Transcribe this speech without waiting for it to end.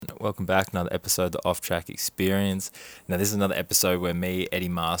Welcome back. Another episode of the Off Track Experience. Now, this is another episode where me, Eddie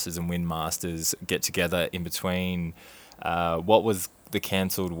Masters, and Win Masters get together in between what was the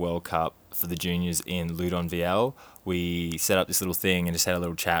cancelled World Cup for the juniors in Loudenvielle. We set up this little thing and just had a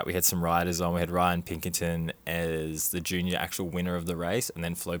little chat. We had some riders on. We had Ryan Pinkerton as the junior actual winner of the race, and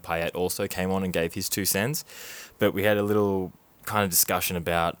then Payet also came on and gave his 2 cents. But we had a little kind of discussion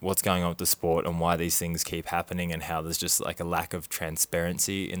about what's going on with the sport and why these things keep happening and how there's just like a lack of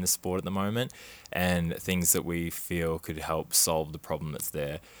transparency in the sport at the moment and things that we feel could help solve the problem that's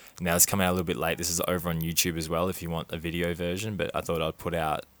there. Now, it's coming out a little bit late. This is over on YouTube as well if you want a video version, but I thought I'd put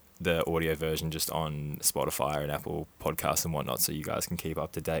out the audio version just on Spotify and Apple Podcasts and whatnot so you guys can keep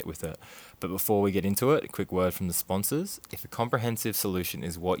up to date with it. But before we get into it, a quick word from the sponsors. If a comprehensive solution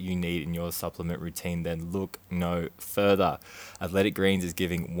is what you need in your supplement routine, then look no further. Athletic Greens is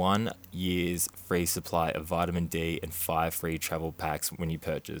giving 1 year's free supply of vitamin D and 5 free travel packs when you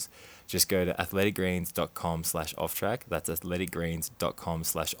purchase. Just go to athleticgreens.com/offtrack. That's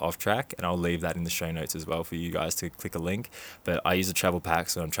athleticgreens.com/offtrack. And I'll leave that in the show notes as well for you guys to click a link. But I use a travel pack,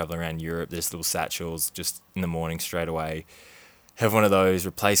 so I'm traveling around Europe. There's little satchels just in the morning straight away. Have one of those,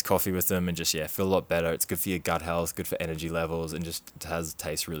 replace coffee with them, and just, feel a lot better. It's good for your gut health, good for energy levels, and just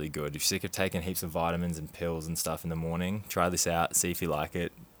tastes really good. If you're sick of taking heaps of vitamins and pills and stuff in the morning, try this out, see if you like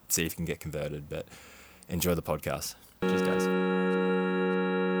it, see if you can get converted. But enjoy the podcast. Cheers, guys.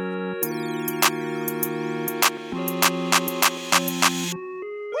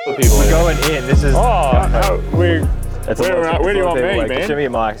 We're going in. This is. Where do you want me, man? Show me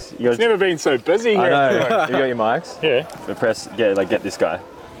your mics. It's never been so busy here. I know. You got your mics? Yeah. But get this guy.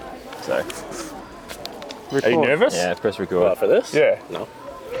 So. Are you nervous? Yeah, press record. For this? Yeah. No.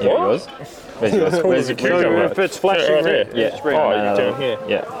 Yeah, yours? Where's yours? Where's your camera? If it's flashing red. Yeah. You can turn here.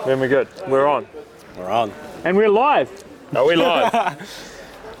 Yeah. Then we're good. We're on. We're on. And we're live. Are we live?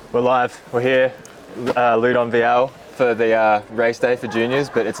 We're live. We're here, Loudenvielle, for the race day for juniors,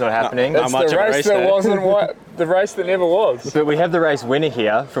 but it's not happening. It's the race that wasn't the race that never was. But we have the race winner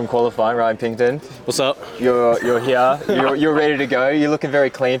here from qualifying, Ryan Pinkerton. What's up? You're here. You're ready to go. You're looking very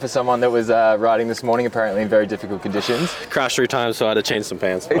clean for someone that was riding this morning, apparently in very difficult conditions. Crashed 3 times, so I had to change some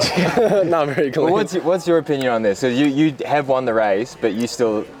pants. Not very clean. Well, what's your opinion on this? So you have won the race, but you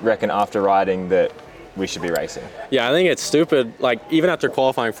still reckon after riding that we should be racing? Yeah, I think it's stupid. Like, even after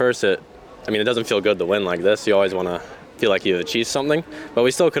qualifying first, it doesn't feel good to win like this. You always want to feel like you've achieved something. But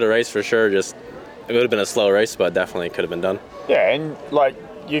we still could have raced for sure. Just, it would have been a slow race, but definitely could have been done. Yeah, and like,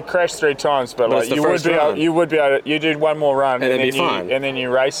 you crashed 3 times, but like you would be able to, you did one more run and then fine. And then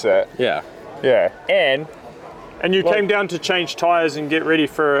you race it. Yeah. Yeah. And you came down to change tyres and get ready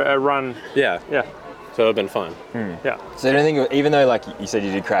for a run. Yeah. Yeah. So it would have been fun. Yeah. So I don't think, even though like you said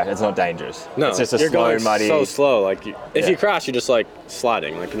you did crash, it's not dangerous. No, it's just a you're slow, going muddy. so slow. Like, if you crash, you're just like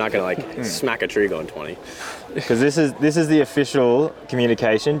sliding. Like, you're not gonna like smack a tree going 20. Because this is the official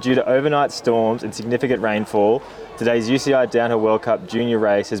communication. Due to overnight storms and significant rainfall, today's UCI Downhill World Cup Junior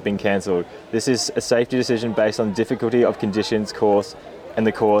race has been cancelled. This is a safety decision based on difficulty of conditions, course, and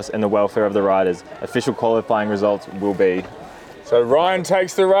the welfare of the riders. Official qualifying results will be. So Ryan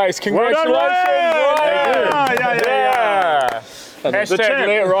takes the race. Congratulations, Ryan! Yeah. Hashtag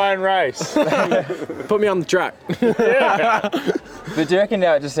let Ryan race. Put me on the track. But do you reckon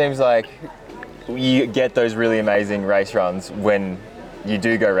now it just seems like you get those really amazing race runs when you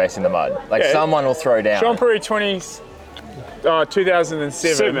do go race in the mud? Like someone will throw down. Jean-Paul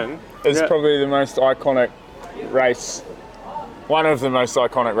 2007 is probably the most iconic race. One of the most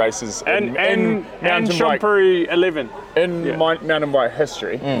iconic races in mountain bike. Jean-Paul 11. In mountain bike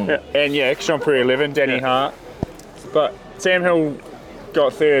history. And Jean-Paul 11, Danny Hart. But Sam Hill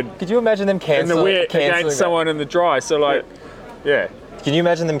got third Could you imagine them in cancelling the wet against someone in the dry. So Can you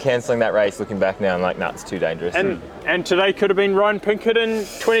imagine them cancelling that race looking back now and like, nah, it's too dangerous? And today could have been Ryan Pinkerton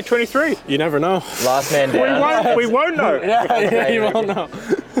 2023. You never know. Last man down. We won't know. Yeah, you won't know.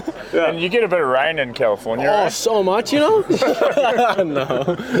 And you get a bit of rain in California, Oh, right? so much, you know?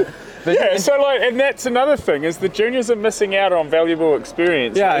 No. But so and that's another thing, is the juniors are missing out on valuable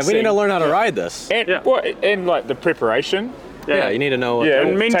experience. Yeah, racing. we need to learn how to ride this. And, and like the prepreparation. Yeah, you need to know what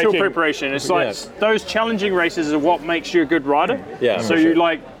and mental preparation. It's like those challenging races are what makes you a good rider. Yeah. So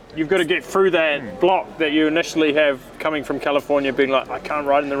you've got to get through that block that you initially have coming from California, being like, I can't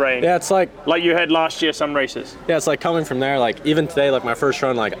ride in the rain. Yeah, it's like you had last year some races. Yeah, it's like coming from there, like even today, like my first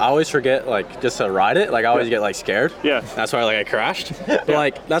run, like I always forget like just to ride it. Like I always get like scared. Yeah. That's why like I crashed. But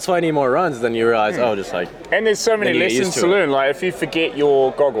like that's why I need more runs. Then you realize, just like. And there's so many then you get lessons used to to it. learn. Like if you forget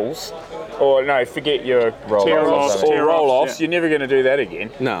your goggles, or no, forget your Roll-offs. roll-offs, Yeah. you're never going to do that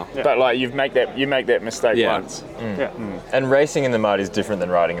again. No. But like you make that mistake Yeah. once. And racing in the mud is different than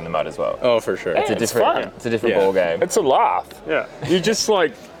riding in the mud as well. Oh, for sure. It's a it's different, fun. it's a different Yeah. ball game. It's a laugh. Yeah. You just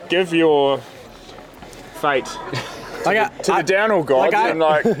like give your fate to the downhill gods and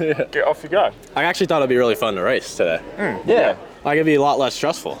like get off you go. I actually thought it'd be really fun to race today. Yeah. Like it'd be a lot less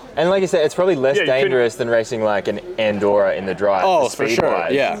stressful. And like you said, it's probably less Yeah, you dangerous than racing like an Andorra in the drive. Oh, for sure.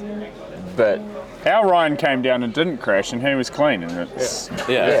 speed-wise. Yeah. But Our Ryan came down and didn't crash, and he was clean. And it's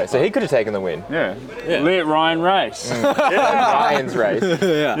yeah, so he could have taken the win. let Ryan race. Ryan's race.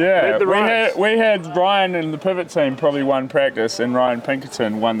 Yeah, the Ryans. we had Ryan and the pivot team probably won practice, and Ryan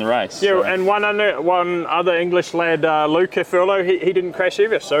Pinkerton won the race. Yeah, so. and one other English lad, Luke Furlow, he didn't crash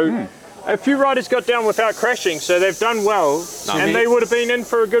either. So a few riders got down without crashing, so they've done well, and they would have been in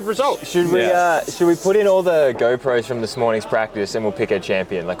for a good result. Should we put in all the GoPros from this morning's practice and we'll pick a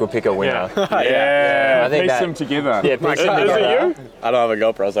champion? Like we'll pick a winner. Yeah, I think piece that- them together. Yeah, pick Is something it together. you? I don't have a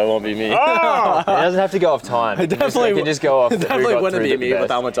GoPro, so it won't be me. Oh! It doesn't have to go off time. It definitely can just go off. It definitely who got wouldn't through be the me with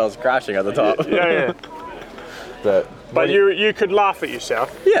best. how much I was crashing at the top. Yeah. But You could laugh at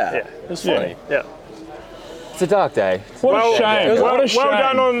yourself. Yeah, it's funny. Yeah. it's a dark day. What a shame. What a shame. Well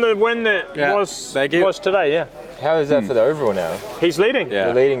done on the win that thank you. was today. Yeah. How is that for the overall now? He's leading. Yeah.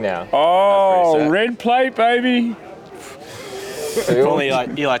 We're leading now. Oh, That's pretty red plate, baby. So we all, Only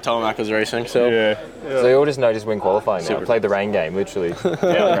Eli Tomac was racing, so. Yeah. so we all just know just win qualifying now. Super. Played the rain game, literally.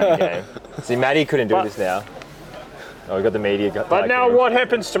 The rain game. See, Maddie couldn't do this now. Oh, we got the media. But now what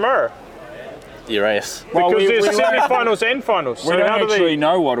happens tomorrow? You race. Well, Because we there's semi-finals and finals. don't So how do actually they?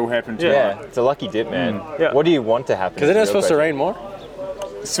 know what will happen tomorrow. Yeah, it's a lucky dip, man. Yeah. What do you want to happen? Because it the is real supposed to question. rain more.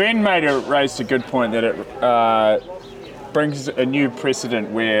 Sven raised a good point that it brings a new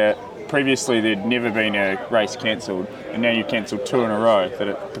precedent where previously there'd never been a race cancelled, and now you cancel 2 in a row, that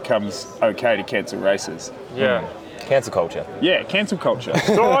it becomes okay to cancel races. Yeah. Cancel culture. Yeah, cancel culture.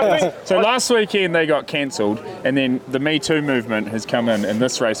 So I think So last weekend they got cancelled, and then the Me Too movement has come in, and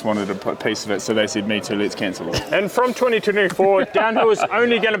this race wanted a piece of it, so they said, Me Too, let's cancel it. And from 2024, downhill is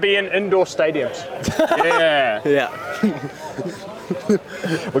only going to be in indoor stadiums. Yeah. Yeah.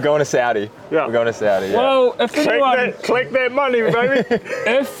 We're going to Saudi. Yeah. We're going to Saudi. Yeah. Well, if anyone, Click that money, baby.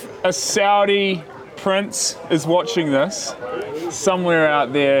 if a Saudi prince is watching this somewhere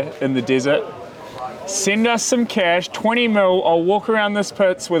out there in the desert, send us some cash, 20 mil. I'll walk around this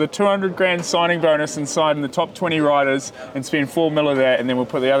pits with a 200 grand signing bonus inside in the top 20 riders and spend 4 mil of that, and then we'll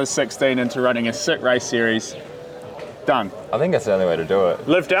put the other 16 into running a sick race series. Done. I think that's the only way to do it.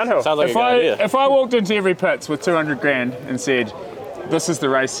 Live downhill. Sounds like a good idea. If I walked into every pits with 200 grand and said, this is the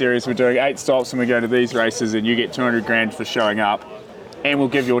race series, we're doing 8 stops and we go to these races and you get 200 grand for showing up, and we'll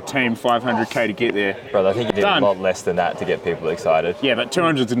give your team 500k to get there. Brother, I think you need Done. a lot less than that to get people excited. Yeah, but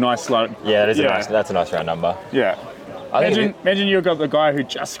 200 is a nice slope. Yeah, Yeah. that's a nice round number. Yeah. I think Imagine you've got the guy who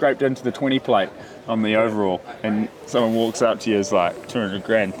just scraped into the 20 plate on the overall, and someone walks up to you and is like, 200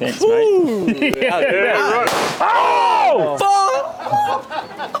 grand, thanks, mate.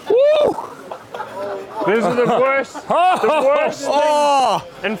 These are the worst things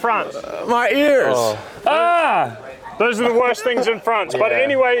in France. My ears. Those are the worst things in France. But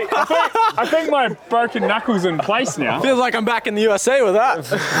anyway, I think my broken knuckle's in place now. Feels like I'm back in the USA with that.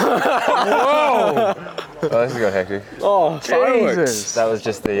 Oh, this has got hectic. Oh, fireworks. That was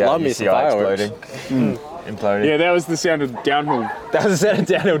just the Love me some UCI fireworks. exploding. Imploding. Yeah, that was the sound of downhill. That was the sound of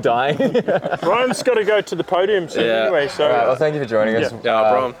Daniel dying. Ryan's got to go to the podium soon Yeah. anyway. So All right, well, thank you for joining us. Yeah, no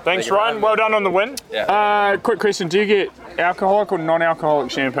problem. thanks, Ryan. Well done on the win. Quick question, do you get alcoholic or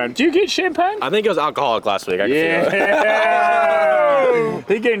non-alcoholic champagne? Do you get champaign? I think it was alcoholic last week. I can feel it. Yeah!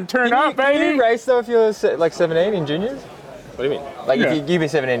 He getting turned up, Can baby! you race though if you're like 17 in juniors? What do you mean? Like Yeah. if you be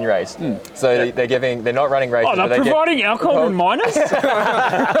 17 you race. So they're not running races. Oh, they're but they providing alcohol in minors?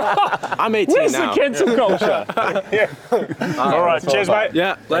 I'm 18 Where's now. the cancel culture? All right, cheers, mate.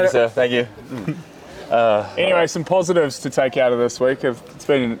 Yeah, Thank later. you, sir. Thank you. Anyway, some positives to take out of this week. It's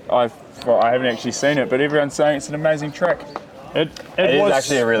been, I haven't actually seen it, but everyone's saying it's an amazing track. It It was is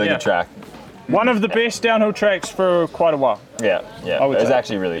actually a really good track. One of the best downhill tracks for quite a while. Yeah. I would It was say.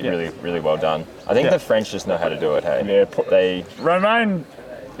 actually really well done. I think Yeah. the French just know how to do it, hey? Yeah, They Romain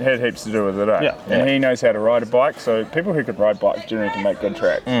had heaps to do with it, eh? Yeah. And he knows how to ride a bike, so people who could ride bikes generally can make good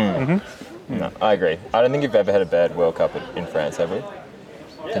tracks. no, I agree. I don't think you've ever had a bad World Cup in France, have we?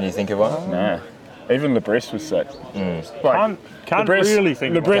 Can you think of one? No. Even Lebrest was sick. Can't really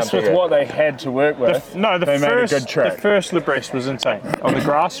think. Lebrest with what they had to work with. They made a good track. The first Lebrest was insane. On the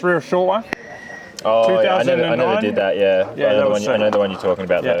grass, real short one. Oh, yeah, I never did that. Yeah, I know the one you're talking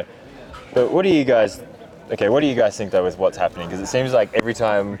about though. But what do you guys think though with what's happening? Because it seems like every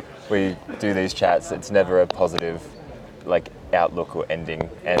time we do these chats, it's never a positive outlook or ending,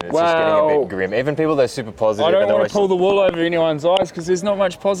 and it's just getting a bit grim. Even people that are super positive. I don't want to pull the wool over anyone's eyes because there's not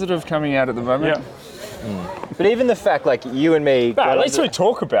much positive coming out at the moment. Yeah. But even the fact, you and me. At least we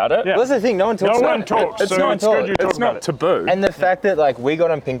talk about it. Well, that's the thing. No one talks. No one talks. It's not good. It's not taboo. And the fact that we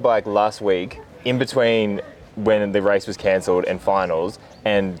got on Pink Bike last week, in between when the race was cancelled and finals,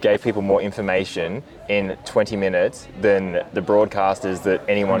 and gave people more information in 20 minutes than the broadcasters that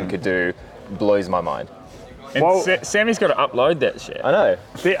anyone could do, blows my mind. And Sammy's got to upload that shit. I know.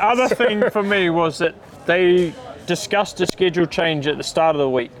 The other thing for me was that they discussed a schedule change at the start of the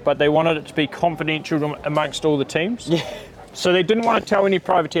week, but they wanted it to be confidential amongst all the teams. Yeah. So they didn't want to tell any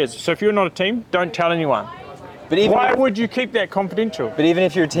privateers. So if you're not a team, don't tell anyone. But why would you keep that confidential? But even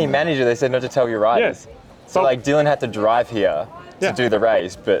if you're a team manager, they said not to tell your riders. Yeah. So Dylan had to drive here to do the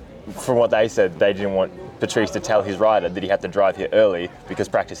race, but from what they said, they didn't want Patrice to tell his rider that he had to drive here early because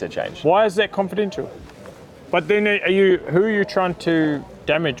practice had changed. Why is that confidential? But then who are you trying to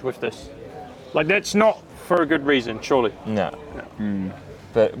damage with this? That's not for a good reason, surely. No.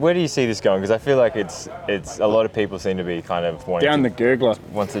 But where do you see this going? Because I feel like it's a lot of people seem to be kind of wanting the gurgler.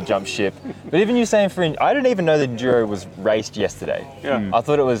 Wants to jump ship. But even you saying I didn't even know the Enduro was raced yesterday. Yeah. I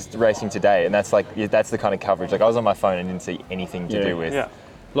thought it was racing today, and that's that's the kind of coverage. I was on my phone and didn't see anything to do with. Yeah.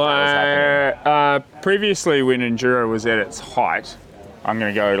 Previously when Enduro was at its height, I'm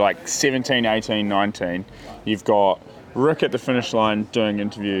going to go 17, 18, 19, you've got Rick at the finish line doing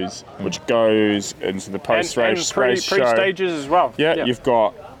interviews, which goes into the post-race race show. Pre-stages as well. Yeah, you've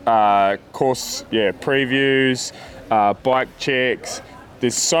got course previews, bike checks.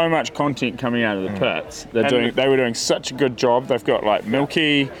 There's so much content coming out of the pits. They were doing such a good job. They've got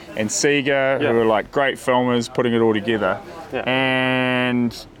Milky and Sega, who are great filmers, putting it all together. Yeah.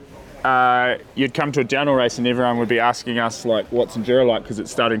 And you'd come to a downhill race and everyone would be asking us what's Enduro like, because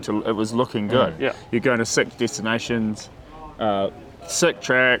it was looking good. Yeah. You're going to sick destinations, sick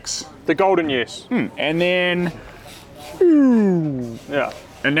tracks. The golden years. And then,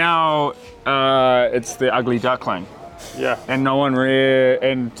 and now it's the ugly duckling. Yeah. And no one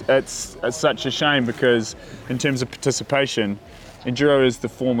and it's such a shame because in terms of participation, Enduro is the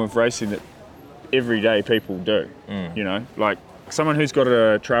form of racing that everyday people do. Someone who's got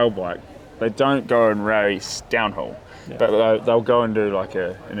a trail bike, they don't go and race downhill, but they'll go and do an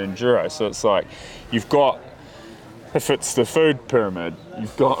Enduro. So it's you've got, if it's the food pyramid,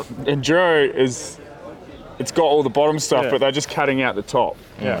 you've got Enduro it's got all the bottom stuff, but they're just cutting out the top.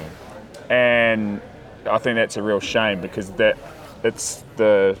 Yeah. And I think that's a real shame because it's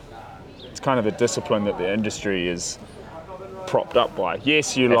kind of the discipline that the industry is propped up by.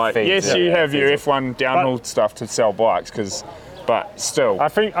 Yes, you have your F1 downhill stuff to sell bikes, but still. I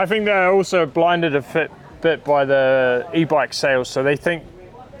think they're also blinded a bit by the e-bike sales. So they think,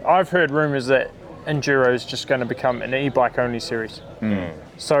 I've heard rumours that Enduro is just going to become an e-bike only series.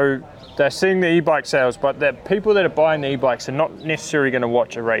 So they're seeing the e-bike sales, but the people that are buying the e-bikes are not necessarily going to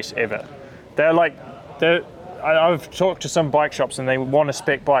watch a race ever. I've talked to some bike shops and they want to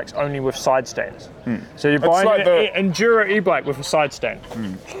spec bikes only with side stands. So you're buying an Enduro e-bike with a side stand.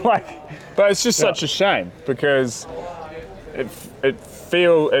 But it's just such a shame because it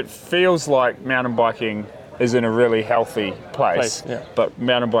feels like mountain biking is in a really healthy place. But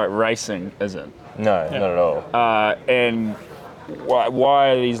mountain bike racing isn't. No, not at all. And why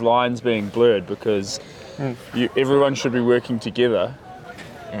are these lines being blurred? Because everyone should be working together.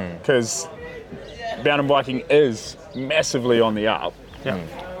 Because mountain biking is massively on the up.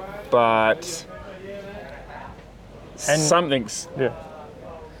 But something's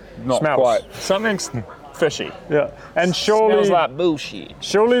not Smells. quite. Something's fishy. Yeah, and surely smells like bullshit.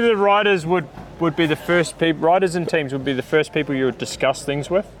 Surely the riders would be the first people. Riders and teams would be the first people you would discuss things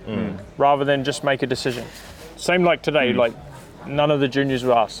with, rather than just make a decision. Same like today, none of the juniors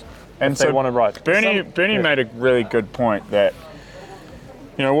were asked if they want to ride. Bernie made a really good point that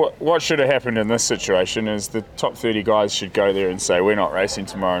what should have happened in this situation is the top 30 guys should go there and say, we're not racing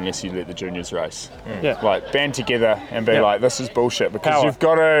tomorrow unless you let the juniors race. Band together and be this is bullshit because power. You've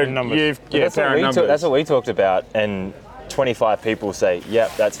got to that's what we talked about, and 25 people say,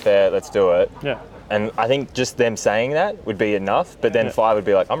 yep, that's fair, let's do it. And I think just them saying that would be enough, but then 5 would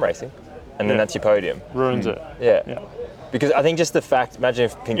be like, I'm racing, and then that's your podium. Ruins it. Because I think just the fact, imagine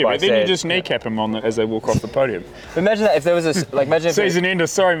if Pink Yeah, Bike but then said, you just kneecap them on as they walk off the podium. imagine that if there was imagine if Season ender,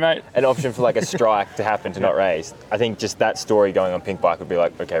 sorry mate. an option for like a strike to happen to not race. I think just that story going on Pink Bike would be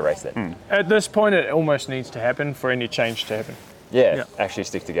like, okay, race then. At this point, it almost needs to happen for any change to happen. Yeah, actually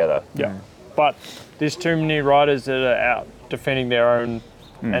stick together. Yeah. But there's too many riders that are out defending their own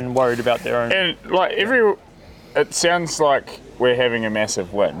and worried about their own. And like it sounds like we're having a massive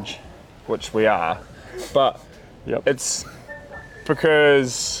whinge, which we are, but it's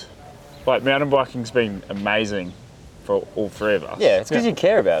because like mountain biking's been amazing for all three of us. Yeah, it's because you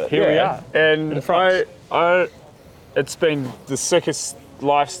care about it. Here we are. And it's been the sickest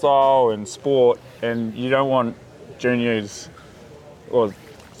lifestyle and sport, and you don't want juniors or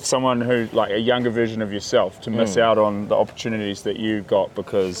someone who like a younger version of yourself to miss out on the opportunities that you got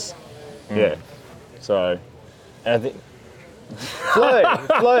because so And I think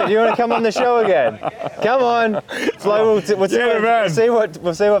Flo, do you want to come on the show again? Come on, Flo. We'll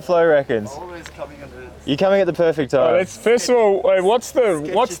see what Flo reckons. Always coming under. You're coming at the perfect time. first of all, what's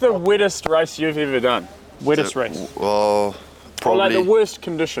the wettest race you've ever done? Wettest race. Well, Or like probably the worst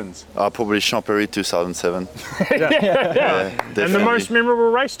conditions. probably Champery 2007. And the most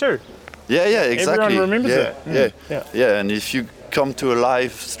memorable race too. Yeah, exactly. Everyone remembers it. Yeah. And if you come to a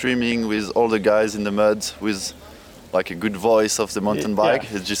live streaming with all the guys in the mud with like a good voice of the mountain bike,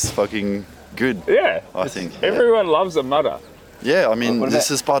 it's just fucking good. Yeah, I think. everyone loves a mudder. Yeah, I mean,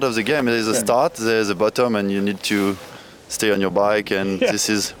 this is part of the game. There's a start, there's a bottom, and you need to stay on your bike. And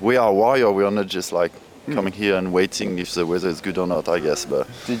we are warrior. We are not just like coming here and waiting if the weather is good or not, I guess. But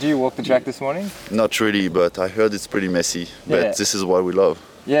Did you walk the track this morning? not really. But I heard it's pretty messy. But this is what we love.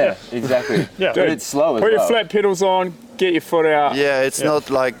 Yeah, exactly. Yeah. But it's slow as Put well. your flat pedals on, get your foot out. Yeah, it's not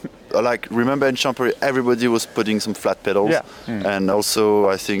like remember in Champery everybody was putting some flat pedals, and also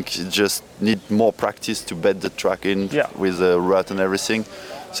I think you just need more practice to bed the track in with the rut and everything.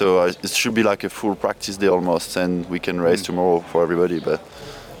 So it should be like a full practice day almost, and we can race tomorrow for everybody. But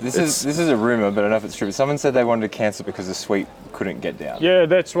This is a rumor, but I don't know if it's true. But someone said they wanted to cancel because the sweep couldn't get down. Yeah,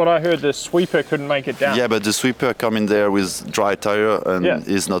 that's what I heard. The sweeper couldn't make it down. yeah, but the sweeper come in there with dry tire and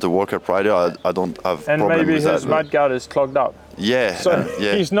is not a World Cup rider. I don't have And problem maybe with his that. mudguard is clogged up. Yeah, So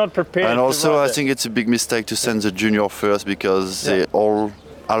yeah. he's not prepared. And to also, ride I it. think it's a big mistake to send the junior first because they all,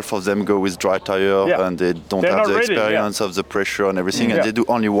 half of them go with dry tire and they don't They're have not the ready, experience of the pressure and everything, and they do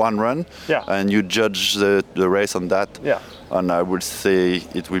only one run, and you judge the race on that. Yeah. And I would say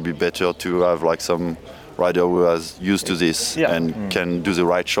it will be better to have like some rider who is used to this and can do the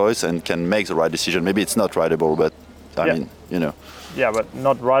right choice and can make the right decision. Maybe it's not rideable, but I mean, you know. Yeah, but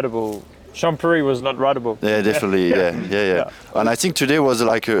not rideable. Champery was not rideable. Yeah, definitely. Yeah. And I think today was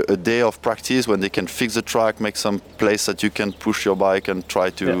like a day of practice when they can fix the track, make some place that you can push your bike and try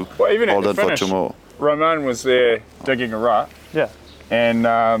to Well, even at hold the on for finish, tomorrow. Roman was there digging a rut, Yeah. and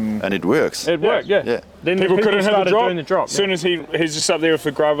And it works. It worked, yeah. Yeah. Then people the couldn't hit the started drop. doing the drop. As soon as he's just up there with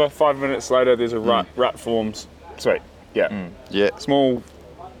the grubber, 5 minutes later there's a rut forms. Sweet. Yeah. Yeah. Small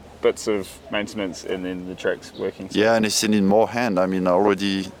bits of maintenance and then the track's working. Yeah, and it's in more hand. I mean, I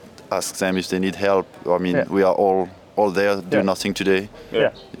already asked them if they need help. I mean, we are all there, do nothing today.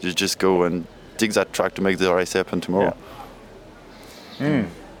 Yeah. You just go and dig that track to make the race happen tomorrow.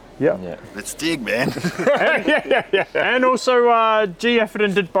 Yeah. Let's dig, man. And also, G.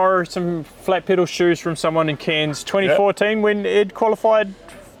 Atherton did borrow some flat pedal shoes from someone in Cairns 2014 when Ed qualified.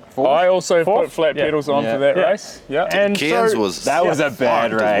 I also Fourth? put flat Yeah. pedals on for that race. Yeah. And Cairns so, was That was a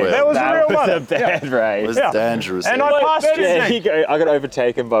bad fucked as race. well. That was a real one. a bad race. was Yeah. dangerous. And eh? I passed you. I got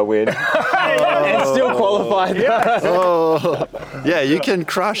overtaken by wind and still qualified. Yeah, you can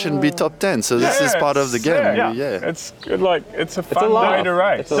crash and be top 10, so this is part of the game. Yeah. It's good, like it's a fun laugh. way to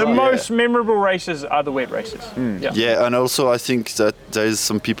race. It's a The laugh. most memorable races are the wet races. Yeah, and also I think that there is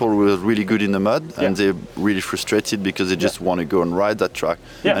some people who are really good in the mud and they're really frustrated because they just want to go and ride that track.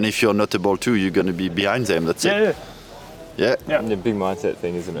 Yeah. And if you're not able to, you're going to be behind them. That's it. Yeah. Yeah, big mindset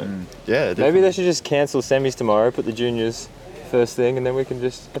thing, isn't it? Yeah. Maybe definitely. they should just cancel semis tomorrow, put the juniors first thing, and then we can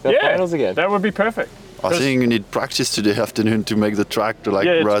just have finals again. That would be perfect. I think you need practice today afternoon to make the track to like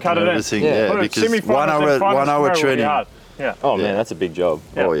Yeah, to rut cut and it in. everything. Yeah. Yeah, Well, because semi-finals 1 and hour finals tomorrow will be training. hard. Yeah. Oh man, that's a big job.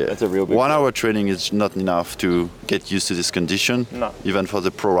 Oh yeah, That's a real big 1 job. hour training is not enough to get used to this condition. No. Even for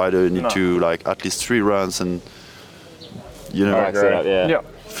the pro rider, you need to like at least 3 runs and you know Max it up, yeah.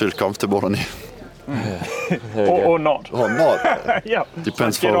 feel comfortable on it. Or not. Or not. Yeah.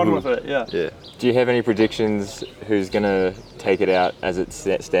 Depends Get for on who. with it, yeah. Yeah. Do you have any predictions who's going to take it out as it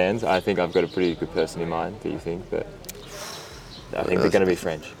stands? I think I've got a pretty good person in mind. Do you think? But I think they're going to be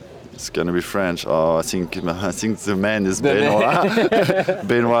French. It's gonna be French. Oh, I think the man is Benoit.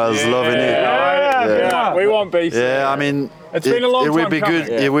 Benoit is loving it. Yeah, we want beef. Yeah, I mean, It's been a long it would time be coming.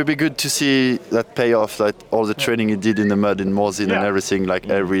 good. It would be good to see that payoff, like all the training he did in the mud in Morzine and everything, like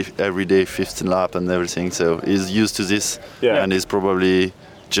every day 15 lap and everything. So he's used to this, and he's probably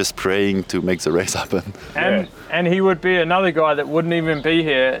just praying to make the race happen. And he would be another guy that wouldn't even be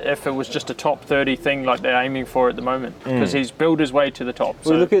here if it was just a top 30 thing like they're aiming for at the moment, because he's built his way to the top.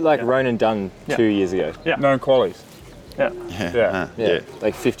 Well, look at like Ronan Dunn 2 years ago. Yeah. No qualies. Yeah.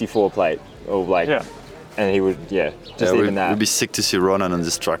 Like 54 plate or like, and he would just even that. We'd be sick to see Ronan on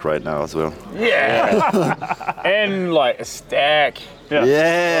this track right now as well. And like a stack.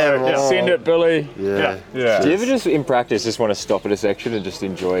 Send it, Billy. Yeah. Do you ever just in practice just want to stop at a section and just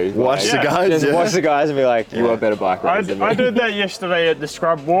enjoy? Watch the guys. Just watch the guys and be like, you are better bike riders than me. I did that yesterday at the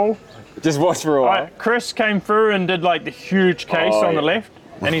scrub wall. Just watch for a while. Chris came through and did like the huge case on the left.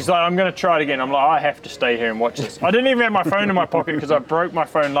 And he's like, I'm going to try it again. I'm like, I have to stay here and watch this. I didn't even have my phone in my pocket because I broke my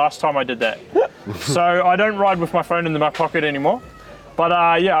phone last time I did that. So I don't ride with my phone in my pocket anymore. But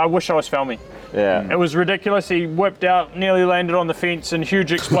I wish I was filming. Yeah. It was ridiculous. He whipped out, nearly landed on the fence, and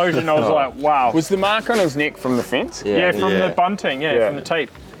huge explosion. I was like, wow. Was the mark on his neck from the fence? Yeah, from the bunting, from the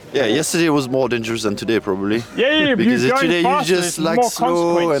tape. Yeah, yesterday was more dangerous than today, probably. Yeah, because you're going today fast, you just there's like more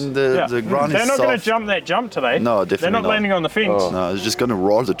slow consequence. and the ground They're is not soft. going to jump that jump today. No, definitely They're not landing on the fence. No, it's just going to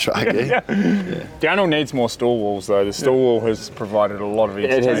roll the track. Downhill needs more stall walls though. The stall wall has provided a lot of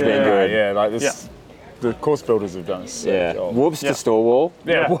entertainment. It has been good. Yeah, like this. The course builders have done a sick job. Whoops to stall wall.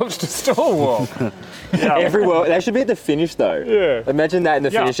 Whoops to stall wall. Everywhere. That should be at the finish though. Yeah. Imagine that in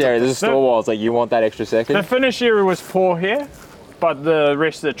the finish area. There's a stall wall. It's like you want that extra second. The finish area was poor here, but the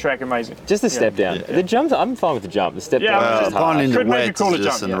rest of the track amazing. Just the step down. The jump, I'm fine with the jump. The step down is just hard. Apparently in the Could maybe wet, call it's it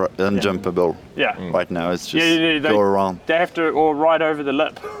just jump, unjumpable. Yeah. Right now, it's just go around. They have to all ride over the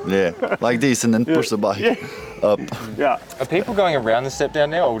lip. Yeah, like this and then push the bike up. Yeah. Are people going around the step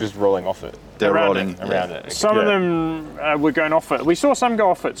down now or just rolling off it? They're Around rolling. Around it. Some of them were going off it. We saw some go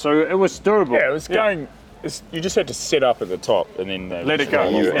off it, so it was doable. Yeah, it was going. You just had to set up at the top and then Let it go.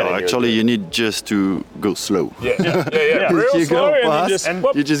 Actually, you need just to go slow. Yeah. If Real you slow go and then fast,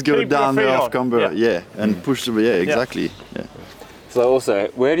 just you just go keep your down the feet off on. camber. And push the exactly. Yeah. So also,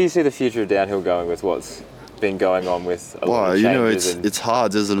 where do you see the future of downhill going with what's been going on with a lot Well, of you know, changes it's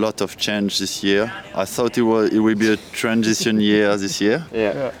hard. There's a lot of change this year. I thought it would be a transition year this year.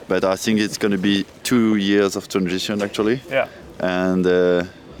 Yeah. But I think it's going to be 2 years of transition actually. Yeah. And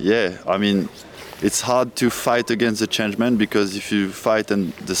I mean, it's hard to fight against the change, man, because if you fight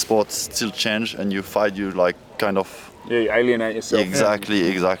and the sport still change and you fight, you like kind of you alienate yourself.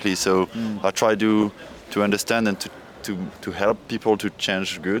 Exactly. So I try to understand and to help people to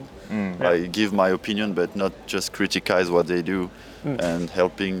change good. I give my opinion, but not just criticize what they do, and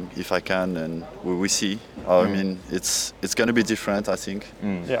helping if I can. And we see. I mean, it's going to be different, I think.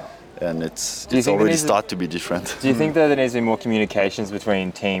 Yeah. And it's think already there start to be different. Do you think that there needs to be more communications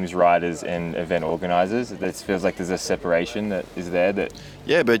between teams, riders, and event organisers? It feels like there's a separation that is there.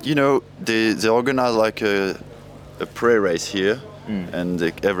 Yeah, but you know, they organize like a pre-race here, and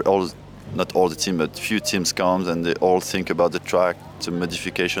not all the team, but few teams comes and they all think about the track, the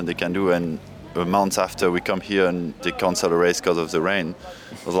modification they can do, and a month after we come here and they cancel the race because of the rain.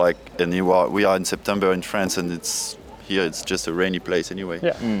 It was like, and we are in September in France, and it's just a rainy place anyway.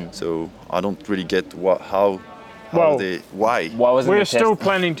 Yeah. So I don't really get why. Why wasn't We're still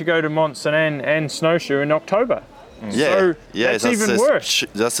planning to go to Mont Saint and Snowshoe in October. So that's even worse.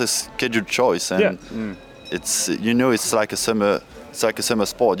 That's a scheduled choice, and it's it's like a summer. It's like a summer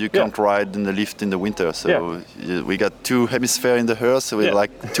sport. You can't ride in the lift in the winter. So we got 2 hemispheres in the earth. So we're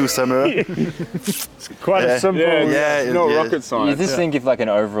like 2 summer. It's quite a simple. Not rocket science. You just think if like an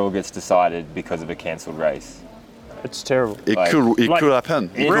overall gets decided because of a cancelled race? It's terrible. It could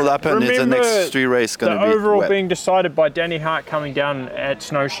happen. It could happen. It's the next 3 races going to be the overall wet. being decided by Danny Hart coming down at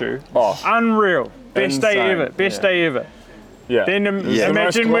Snowshoe. Unreal. Best day ever. Best day ever. Yeah. Then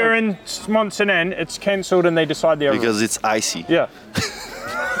imagine we're in Mont Saint, it's cancelled and they decide the overall. Because it's icy. Yeah.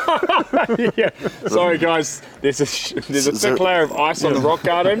 Sorry guys, there's a thick layer of ice on the rock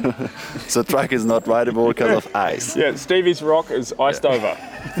garden. The track is not rideable because of ice. Yeah, Stevie's rock is iced over.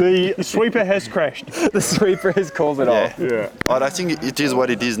 The sweeper has crashed. The sweeper has called it off. Yeah. But I think it is what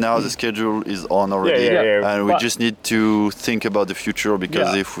it is now. The schedule is on already. And we just need to think about the future,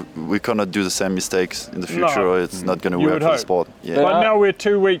 because if we cannot do the same mistakes in the future, it's not going to work for the sport. Yeah. But now we're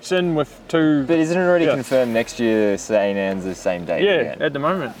 2 weeks in with 2... But isn't it already confirmed next year St. Anne's the same date? Yeah, at the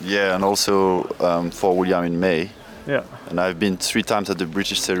moment. Yeah, and also for William in May. Yeah. And I've been 3 times at the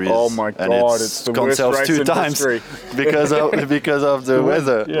British Series. Oh my and God, it's the worst cancelled race 2 in times history. because of the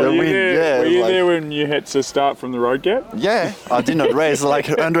weather. Yeah, The wind. were you like- there when you had to start from the road gap? Yeah, I did not race like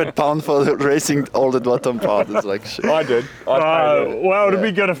 100 pounds for the racing all the bottom part. It's like shit. I did. I paid it. Well, it'd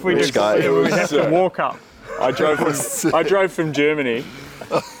be good if we Rich did. guy. We'd have to walk up. I drove from Germany.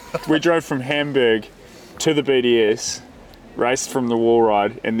 We drove from Hamburg to the BDS, raced from the wall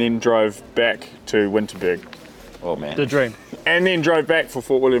ride, and then drove back to Winterberg. Oh man. The dream. And then drove back for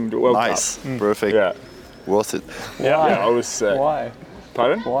Fort William World Nice, Cup. perfect, Yeah. worth it. Yeah, I was sick. Why?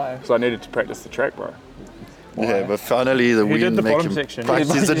 Pardon? Why? Because I needed to practice the track, bro. Yeah, but finally the He did wind the make bottom him section.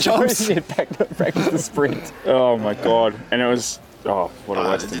 practice the jumps. Practice the sprint. Oh my God. And it was, what a They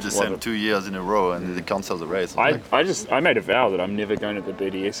waste. did the What same a- 2 years in a row and they cancelled the race. I made a vow that I'm never going to the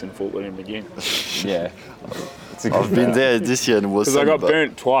BDS in Fort William again. Yeah. It's a good I've been there this year and it was Because I got but-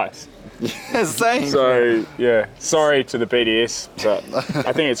 burnt twice. Same. So, yeah, sorry to the BDS, but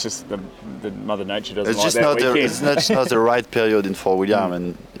I think it's just the Mother Nature doesn't It's like just that not weekend. it's not, not the right period in Fort William,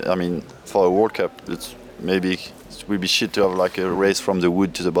 and I mean for a World Cup, it would be shit to have like a race from the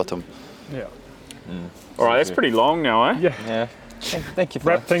wood to the bottom. Yeah. All right, that's pretty long now, eh? Yeah. Yeah. Thank you for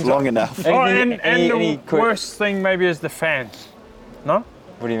Wrap that. things Long up. enough. Oh, Anything- and any the quick- worst thing maybe is the fans. No?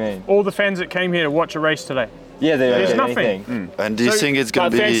 What do you mean? All the fans that came here to watch a race today. Yeah, they don't There's get nothing. anything. And do you So- think it's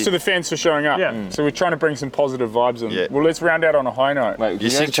gonna But thanks be? to the fans for showing up. Yeah. So we're trying to bring some positive vibes in. Yeah. Well, let's round out on a high note. Wait, You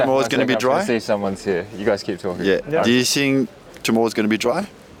guys think chat tomorrow's for a gonna be second? I'm dry? see someone's here. You guys keep talking. Yeah. Yeah. Do you think tomorrow's gonna be dry?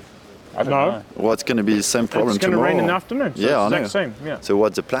 I don't No. know. Well, it's gonna be the same problem It's going to tomorrow. rain in the afternoon. So Yeah, I it's know. the exact same. Yeah. So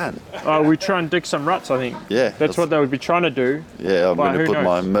what's the plan? We try and dig some ruts, I think. Yeah. That's what they would be trying to do. Yeah, I'm But gonna who put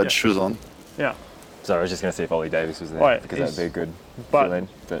my knows? mud Yeah. shoes on. Yeah. So I was just going to see if Ollie Davis was there Right, because that'd be a good But, fill-in.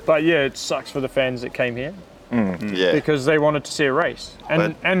 But but yeah, it sucks for the fans that came here Yeah. because they wanted to see a race.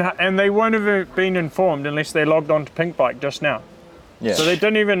 And they won't have been informed unless they logged on to Pink Bike just now. yeah. So they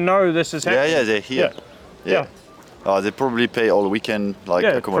don't even know this is Yeah, happening. yeah, they're here. Yeah. They probably pay all weekend, like Yeah,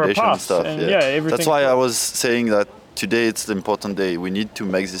 for a accommodation and pass, stuff. and yeah. everything. That's why I was saying that today it's the important day. We need to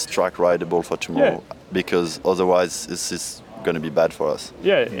make this track rideable for tomorrow because otherwise this is going to be bad for us.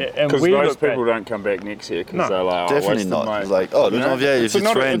 Yeah, and Because we those look people bad. don't come back next year because No, they're like, Definitely wasted not. my- It's like, oh, You know? Loudenvielle, if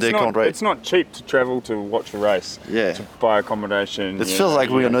it's rain, they can't race. It's not cheap to travel to watch a race. Yeah. To buy accommodation. It you feels know,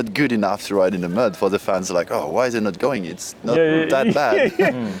 like we yeah. are not good enough to ride in the mud for the fans. Like, oh, why is it not going? It's not Yeah, that bad. Yeah,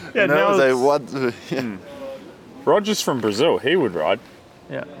 You know, now they, it's- what? Yeah. Roger's from Brazil. He would ride.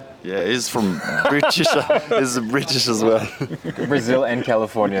 yeah. Yeah, he's from British. He's British as well. Brazil and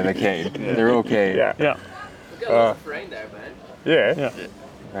California, they're keen. They're all keen. Yeah. Yeah. Got a lot of rain there, man. Yeah. Yeah.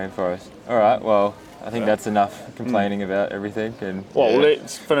 Rainforest. All right. Well, I think that's enough complaining about everything. And Well, Yeah.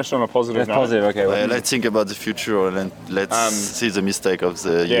 let's finish on a positive that's note. positive. Okay. Well, Let's think about the future and then let's see the mistake of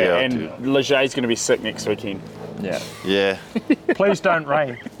the Yeah, year. and too. Leger's going to be sick next weekend. yeah. Yeah, Please don't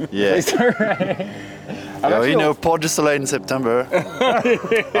rain. yeah. Yeah, you know, Port du Soleil in September.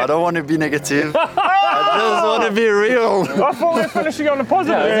 I don't want to be negative. I just want to be real. I thought we were finishing on a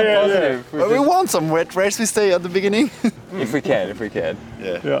positive. Yeah, positive. But we want some wet race. We stay at the beginning. If we can, if we can.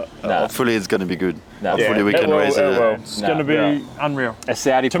 Yeah. Nah. Hopefully it's gonna be good. No. Hopefully Yeah, we it can will, raise it it will. It's No, going to be yeah. unreal. A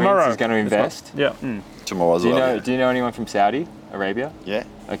Saudi Tomorrow. prince is going to invest. Yeah. tomorrow as Do you well. know? Do you know anyone from Saudi Arabia? Yeah,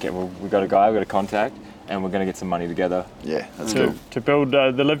 Okay. Well, we got a guy. We got a contact, and we're going to get some money together. yeah, let's go. To build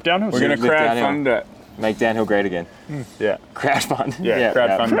the live downhill. We're going to Lift down crowdfund it. Make downhill great again. Yeah. Crowdfund. Yeah,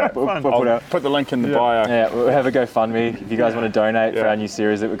 crowdfund it. We'll put I'll out. put the link in the bio. Yeah, we'll have a GoFundMe if you guys want to donate for Yeah. our new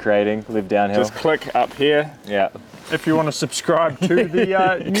series that we're creating, Live Downhill. Just click up here. Yeah, If you want to subscribe to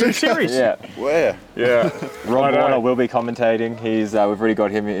the new series. yeah. Where? Yeah. Rob Righto. Warner will be commentating. We've already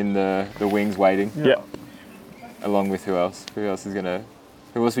got him in the wings waiting, Yeah. along with who else? Who else is gonna?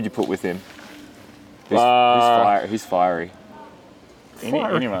 Who else would you put with him? Who's fiery?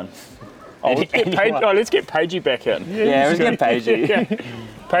 Anyone. Oh, let's get Pagey back in. Yeah, we're gonna Pagey. Yeah.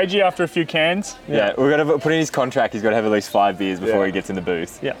 Pagey after a few cans. Yeah, we're gonna put in his contract. He's got to have at least 5 beers before Yeah. he gets in the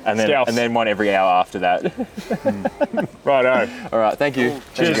booth. Yeah. Scouts. and then one every hour after that. Righto. All right, thank you.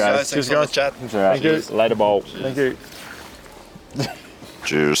 Thanks, guys. Thanks for the chat. It's all right. Later, bowl. Thank you.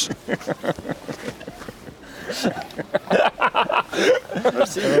 Cheers.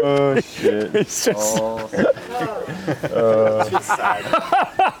 Oh shit. It's just,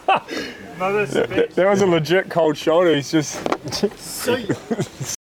 Another that was a legit cold shoulder. He's just